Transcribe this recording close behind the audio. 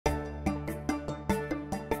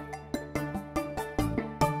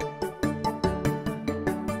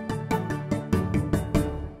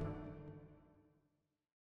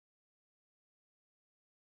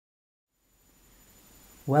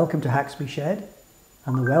Welcome to Haxby Shed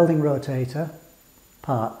and the welding rotator,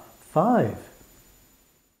 part 5.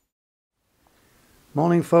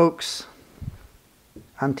 Morning folks,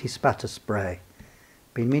 anti-spatter spray.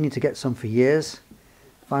 Been meaning to get some for years,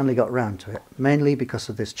 finally got round to it, mainly because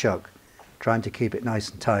of this chuck, trying to keep it nice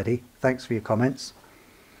and tidy. Thanks for your comments.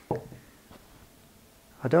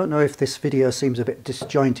 I don't know if this video seems a bit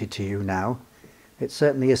disjointed to you now. It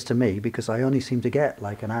certainly is to me, because I only seem to get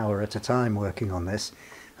like an hour at a time working on this,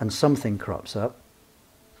 and something crops up.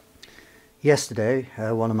 Yesterday,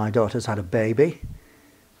 one of my daughters had a baby,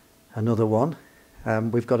 another one.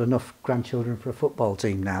 We've got enough grandchildren for a football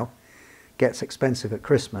team now. Gets expensive at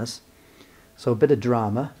Christmas, so a bit of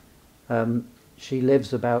drama. She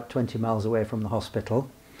lives about 20 miles away from the hospital.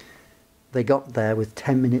 They got there with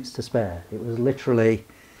 10 minutes to spare. It was literally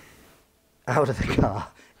out of the car,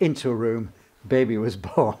 into a room, baby was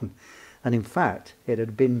born. And in fact, it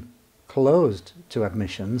had been closed to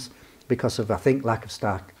admissions because of, I think, lack of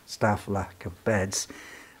staff, lack of beds.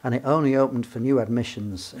 And it only opened for new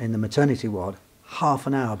admissions in the maternity ward half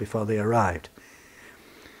an hour before they arrived.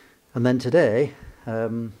 And then today,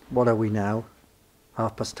 what are we now?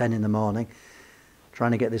 10:30 in the morning,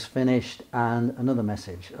 trying to get this finished, and another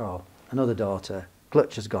message. Oh, another daughter,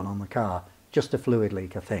 clutch has gone on the car, just a fluid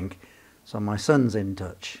leak I think, so my son's in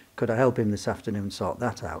touch. Could I help him this afternoon sort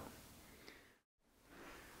that out?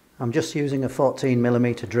 I'm just using a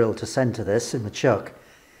 14mm drill to centre this in the chuck.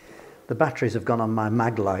 The batteries have gone on my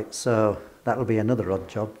mag light, so that'll be another odd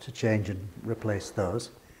job to change and replace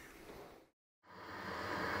those.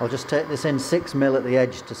 I'll just take this in 6mm at the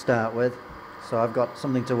edge to start with, so I've got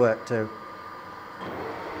something to work to.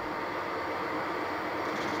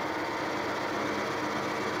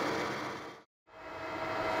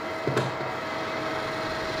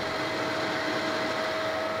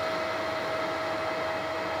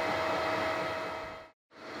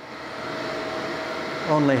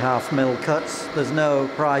 Only 1/2mm cuts, there's no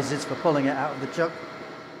prizes for pulling it out of the chuck.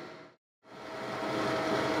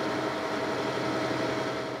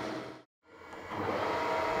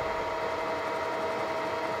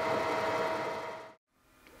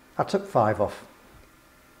 I took 5 off.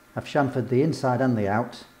 I've chamfered the inside and the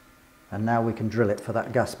out, and now we can drill it for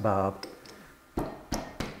that gas barb.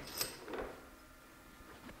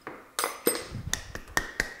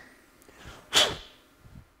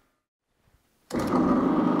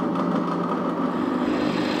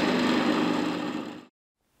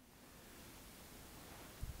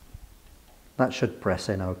 That should press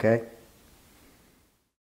in okay.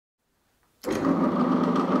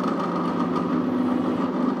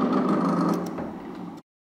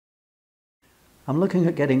 I'm looking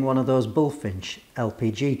at getting one of those Bullfinch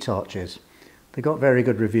LPG torches. They got very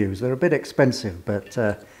good reviews. They're a bit expensive, but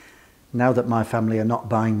now that my family are not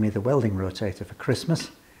buying me the welding rotator for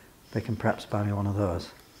Christmas, they can perhaps buy me one of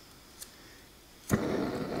those.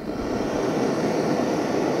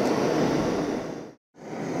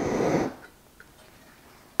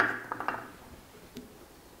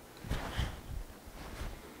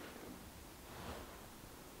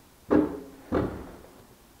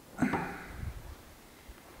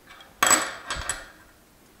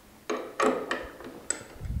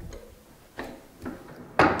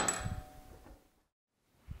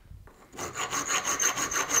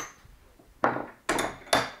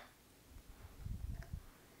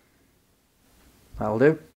 That'll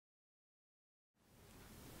do.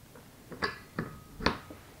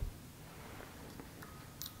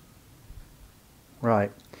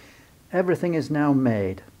 Right, everything is now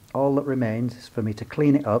made. All that remains is for me to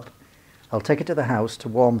clean it up. I'll take it to the house to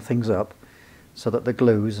warm things up so that the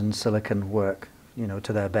glues and silicone work, you know,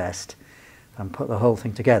 to their best, and put the whole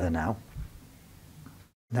thing together now.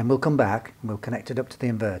 Then we'll come back and we'll connect it up to the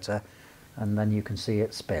inverter, and then you can see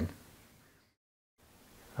it spin.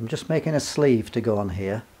 I'm just making a sleeve to go on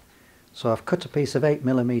here, so I've cut a piece of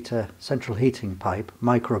 8mm central heating pipe,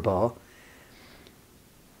 micro bore.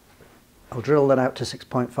 I'll drill that out to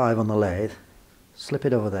 6.5 on the lathe, slip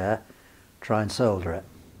it over there, try and solder it.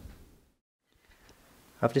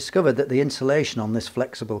 I've discovered that the insulation on this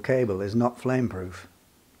flexible cable is not flameproof,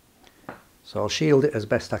 so I'll shield it as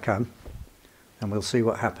best I can and we'll see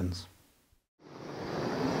what happens.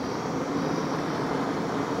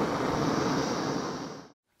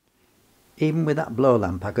 Even with that blow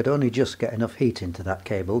lamp I could only just get enough heat into that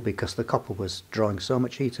cable because the copper was drawing so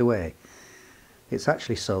much heat away. It's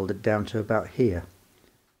actually soldered down to about here.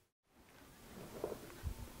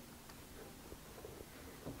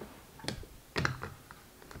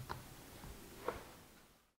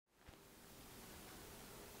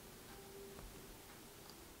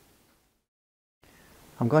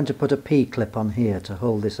 I'm going to put a P-clip on here to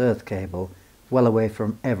hold this earth cable well away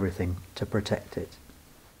from everything to protect it.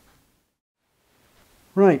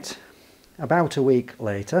 Right, about a week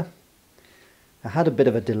later, I had a bit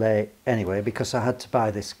of a delay anyway because I had to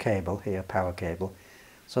buy this cable here, power cable,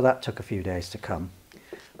 so that took a few days to come.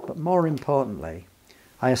 But more importantly,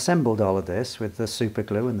 I assembled all of this with the super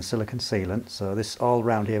glue and the silicone sealant, so this all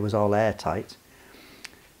round here was all airtight,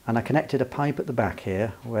 and I connected a pipe at the back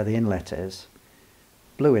here where the inlet is,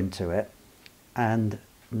 blew into it, and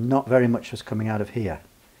not very much was coming out of here,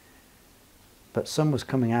 but some was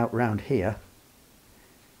coming out round here.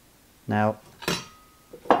 Now,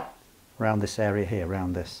 around this area here,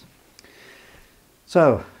 around this.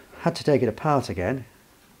 So, had to take it apart again.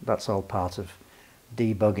 That's all part of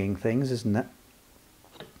debugging things, isn't it?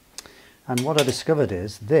 And what I discovered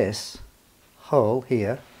is this hole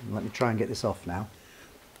here, let me try and get this off now.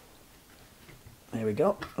 There we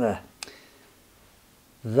go, there.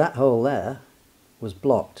 That hole there was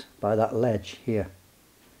blocked by that ledge here.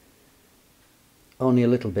 Only a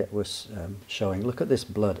little bit was showing. Look at this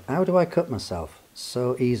blood. How do I cut myself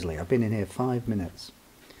so easily? I've been in here 5 minutes.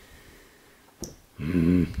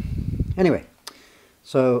 Anyway,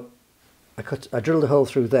 so I drilled a hole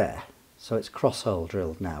through there, so it's cross hole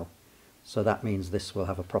drilled now. So that means this will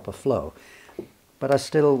have a proper flow. But I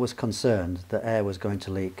still was concerned that air was going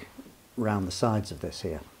to leak round the sides of this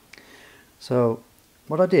here. So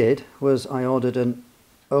what I did was I ordered an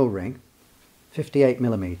O-ring,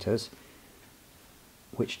 58mm,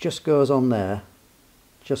 which just goes on there,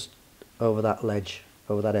 just over that ledge,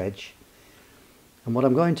 over that edge. And what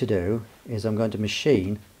I'm going to do is I'm going to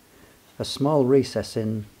machine a small recess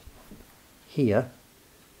in here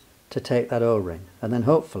to take that O-ring, and then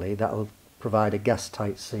hopefully that'll provide a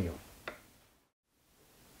gas-tight seal.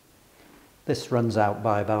 This runs out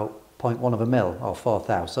by about 0.1 of a mil, or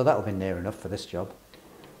 4/1000, so that'll be near enough for this job.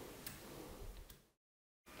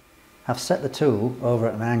 I've set the tool over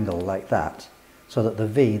at an angle like that, so that the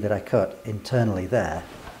V that I cut internally there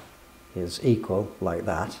is equal like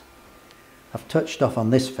that. I've touched off on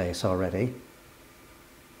this face already.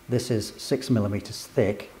 This is 6mm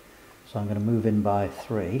thick, so I'm going to move in by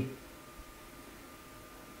 3.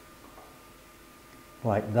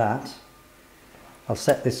 Like that. I'll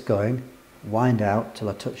set this going, wind out till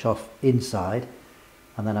I touch off inside,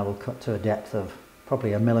 and then I will cut to a depth of probably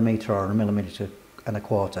 1mm or 1.25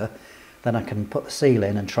 mm. Then I can put the seal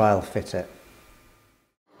in and trial fit it.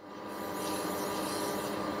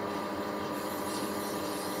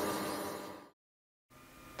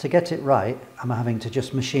 To get it right, I'm having to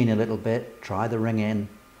just machine a little bit, try the ring in,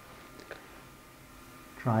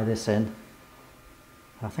 try this in.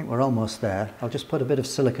 I think we're almost there. I'll just put a bit of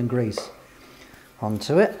silicone grease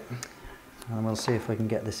onto it and we'll see if we can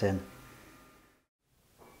get this in.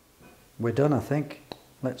 We're done, I think.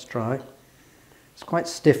 Let's try. It's quite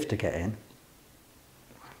stiff to get in.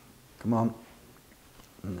 Come on.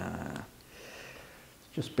 Nah. It's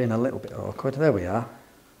just been a little bit awkward. There we are.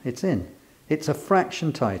 It's in. It's a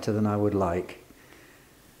fraction tighter than I would like,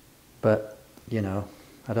 but you know,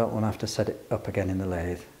 I don't want to have to set it up again in the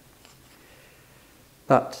lathe.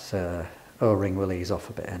 That O-ring will ease off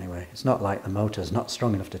a bit anyway. It's not like the motor's not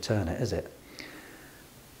strong enough to turn it, is it?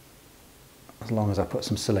 As long as I put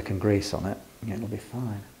some silicone grease on it, it'll be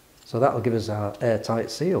fine. So that'll give us our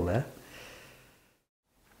airtight seal there.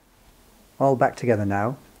 All back together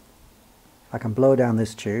now. I can blow down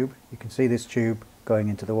this tube. You can see this tube going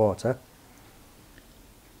into the water.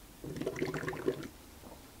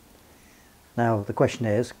 Now the question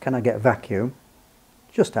is, can I get a vacuum?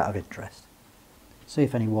 Just out of interest. See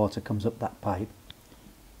if any water comes up that pipe.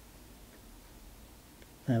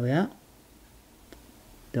 There we are.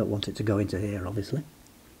 Don't want it to go into here, obviously.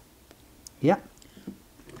 Yeah.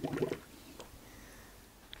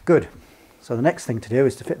 Good. So the next thing to do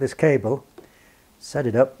is to fit this cable, set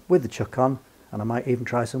it up with the chuck on, and I might even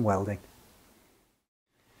try some welding.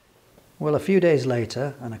 Well, a few days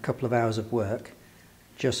later, and a couple of hours of work,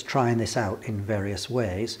 just trying this out in various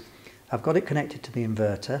ways, I've got it connected to the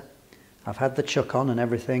inverter. I've had the chuck on and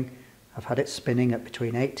everything. I've had it spinning at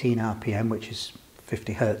between 18 RPM, which is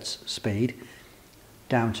 50 Hertz speed,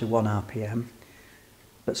 down to 1 RPM.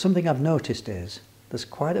 But something I've noticed is there's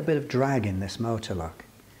quite a bit of drag in this motor lock.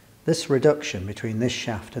 This reduction between this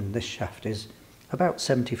shaft and this shaft is about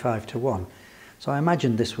 75 to 1. So I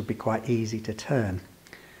imagine this would be quite easy to turn.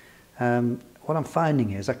 What I'm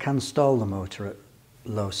finding is I can stall the motor at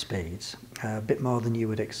low speeds, a bit more than you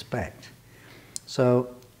would expect.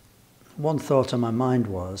 So one thought on my mind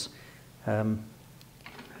was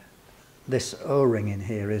this O-ring in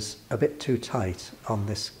here is a bit too tight on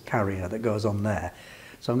this carrier that goes on there.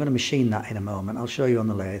 So I'm going to machine that in a moment. I'll show you on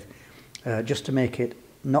the lathe, just to make it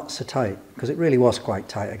not so tight, because it really was quite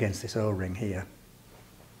tight against this O-ring here.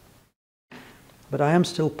 But I am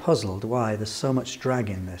still puzzled why there's so much drag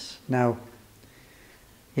in this. Now,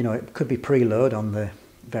 you know, it could be preload on the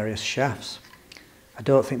various shafts. I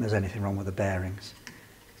don't think there's anything wrong with the bearings.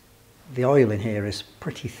 The oil in here is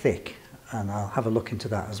pretty thick, and I'll have a look into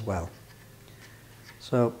that as well.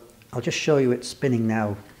 So I'll just show you it spinning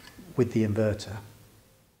now with the inverter.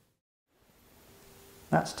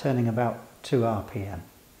 That's turning about 2 RPM.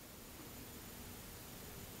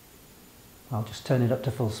 I'll just turn it up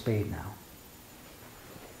to full speed now.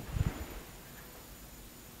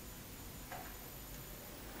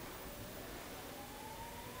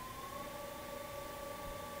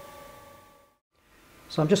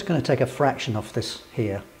 So I'm just going to take a fraction off this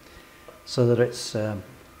here so that it's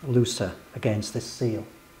looser against this seal.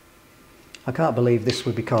 I can't believe this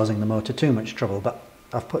would be causing the motor too much trouble, but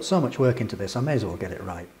I've put so much work into this, I may as well get it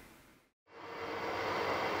right.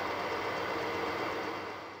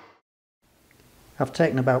 I've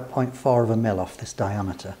taken about 0.4 of a mil off this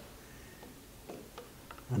diameter,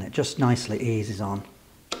 and it just nicely eases on,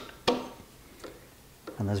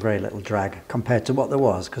 and there's very little drag compared to what there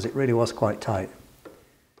was, because it really was quite tight.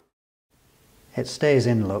 It stays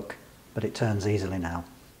in, look, but it turns easily now.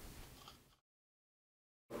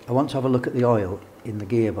 I want to have a look at the oil in the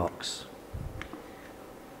gearbox.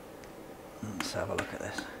 Let's have a look at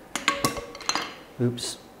this.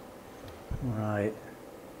 Oops. Right.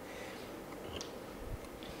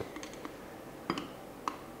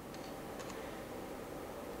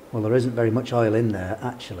 Well, there isn't very much oil in there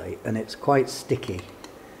actually, and it's quite sticky.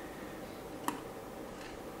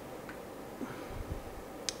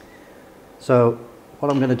 So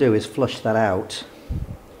what I'm going to do is flush that out,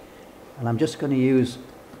 and I'm just going to use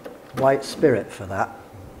white spirit for that.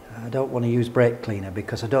 I don't want to use brake cleaner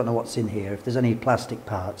because I don't know what's in here. If there's any plastic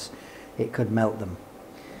parts, it could melt them.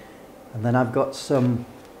 And then I've got some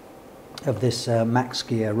of this Max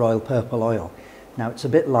Gear Royal Purple oil. Now it's a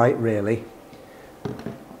bit light really.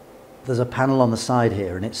 There's a panel on the side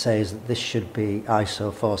here and it says that this should be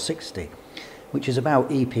ISO 460, which is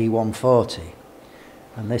about EP 140.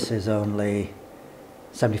 And this is only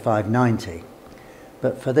 7590,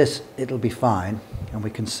 but for this it'll be fine, and we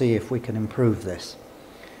can see if we can improve this,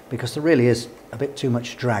 because there really is a bit too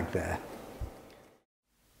much drag there.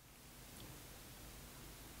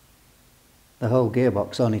 The whole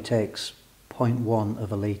gearbox only takes 0.1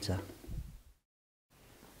 of a litre.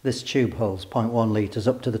 This tube holds 0.1 litres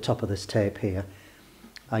up to the top of this tape here.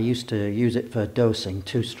 I used to use it for dosing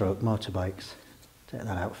 2-stroke motorbikes. Take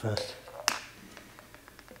that out first.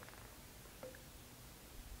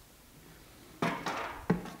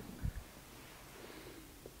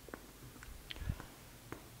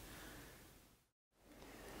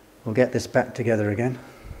 We'll get this back together again.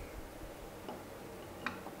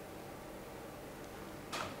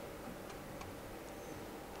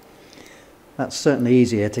 That's certainly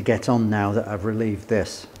easier to get on now that I've relieved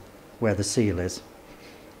this where the seal is.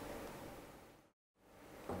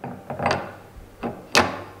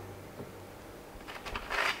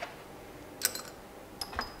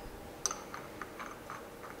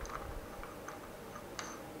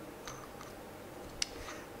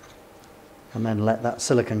 And then let that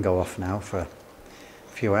silicone go off now for a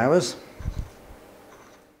few hours.